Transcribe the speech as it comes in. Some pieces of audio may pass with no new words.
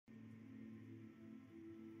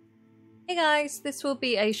Hey guys, this will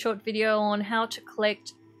be a short video on how to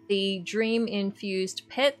collect the Dream Infused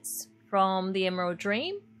pets from the Emerald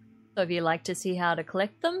Dream. So if you'd like to see how to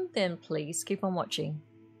collect them, then please keep on watching.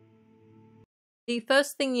 The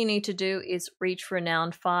first thing you need to do is reach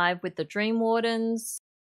Renown 5 with the Dream Wardens.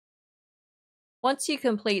 Once you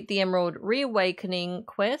complete the Emerald Reawakening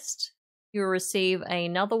quest, you'll receive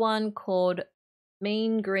another one called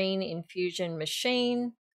Mean Green Infusion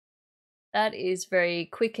Machine. That is very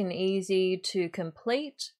quick and easy to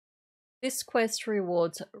complete. This quest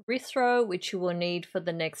rewards Rithro, which you will need for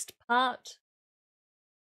the next part.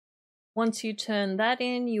 Once you turn that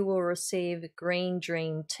in, you will receive Green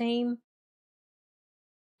Dream Team.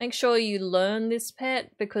 Make sure you learn this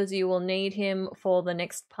pet because you will need him for the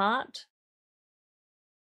next part.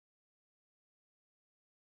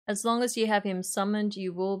 As long as you have him summoned,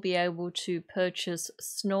 you will be able to purchase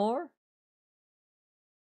Snore.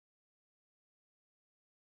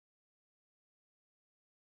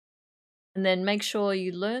 And then make sure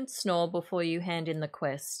you learn Snore before you hand in the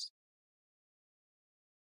quest.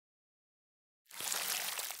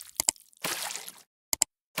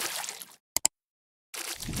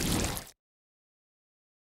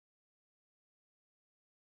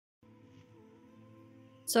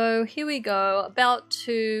 So here we go, about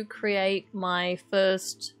to create my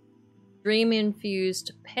first Dream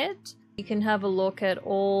Infused pet. You can have a look at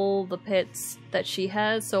all the pets that she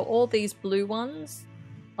has. So all these blue ones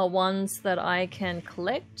are ones that I can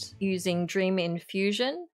collect using Dream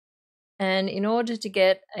Infusion. And in order to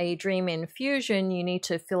get a Dream Infusion, you need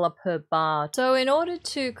to fill up her bar. So in order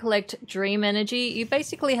to collect Dream Energy, you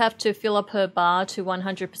basically have to fill up her bar to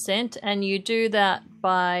 100%, and you do that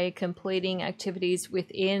by completing activities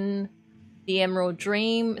within the Emerald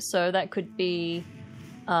Dream. So that could be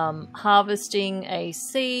harvesting a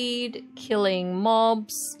seed, killing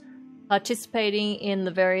mobs, participating in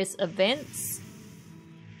the various events,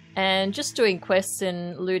 and just doing quests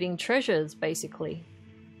and looting treasures, basically.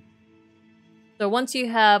 So once you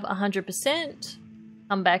have 100%,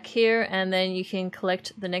 come back here and then you can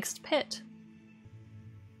collect the next pet.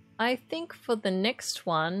 I think for the next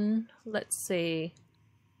one, let's see,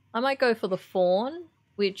 I might go for the fawn,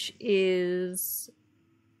 which is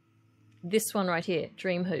this one right here,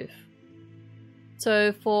 Dream Hoof.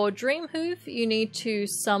 So for Dream Hoof, you need to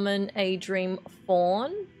summon a Dream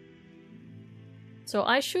Fawn. So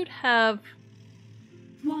I should have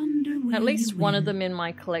at least one of them in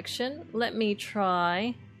my collection. Let me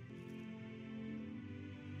try.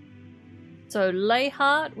 So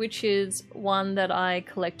Layheart, which is one that I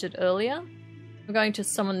collected earlier. I'm going to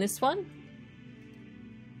summon this one.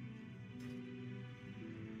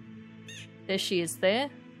 There she is there.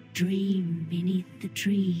 Dream beneath the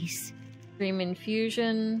trees. Dream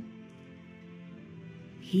Infusion.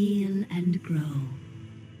 Heal and grow.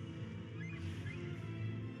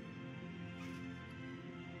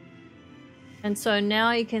 And so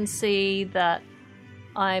now you can see that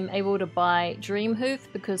I'm able to buy Dream Hoof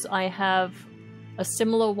because I have a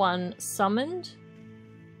similar one summoned.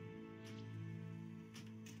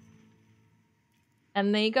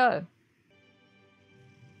 And there you go.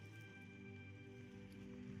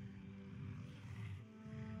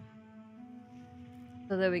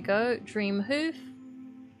 So there we go, Dream Hoof.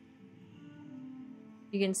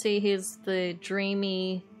 You can see here's the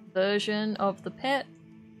dreamy version of the pet.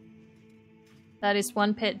 That is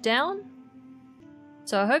one pet down.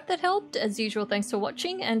 So I hope that helped. As usual, thanks for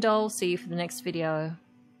watching, and I'll see you for the next video.